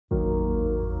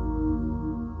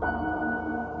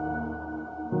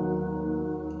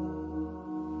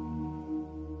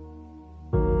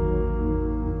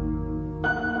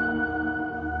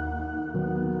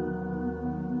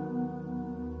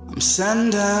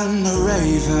sending a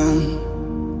raven,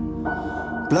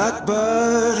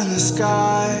 blackbird in the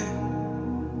sky,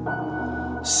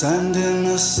 sending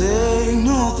a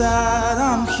signal that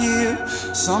I'm here,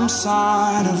 some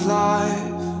sign of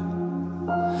life.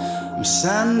 I'm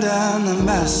sending a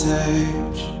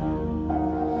message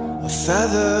of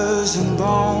feathers and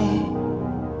bone.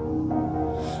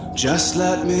 Just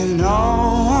let me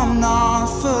know I'm not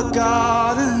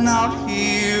forgotten out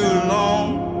here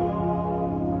alone.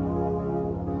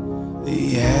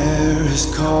 The air is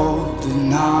cold, the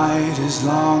night is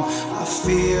long. I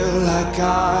feel like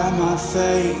I might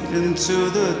fade into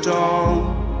the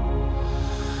dawn,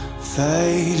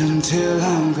 fade until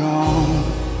I'm gone.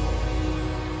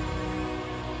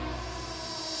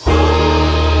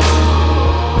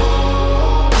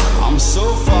 I'm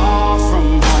so far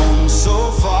from home,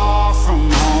 so far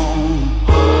from home.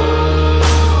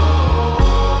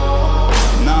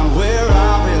 Not where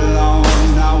I belong,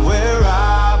 not where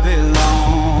I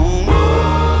belong.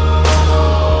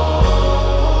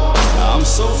 I'm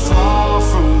so far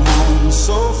from home,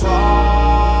 so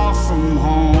far from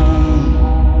home.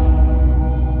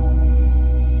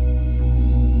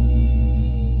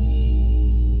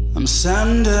 I'm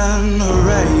sending a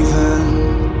raven,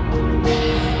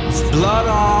 blood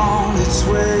on its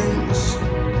wings,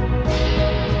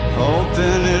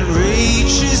 hoping it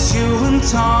reaches you in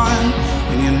time,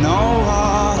 and you know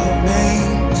what it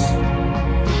means.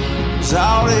 'Cause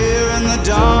out here in the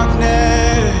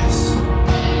darkness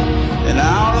and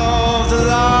out of the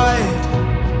light,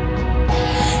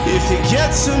 if you get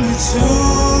to me too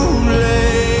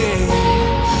late,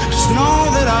 just know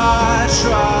that I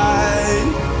tried.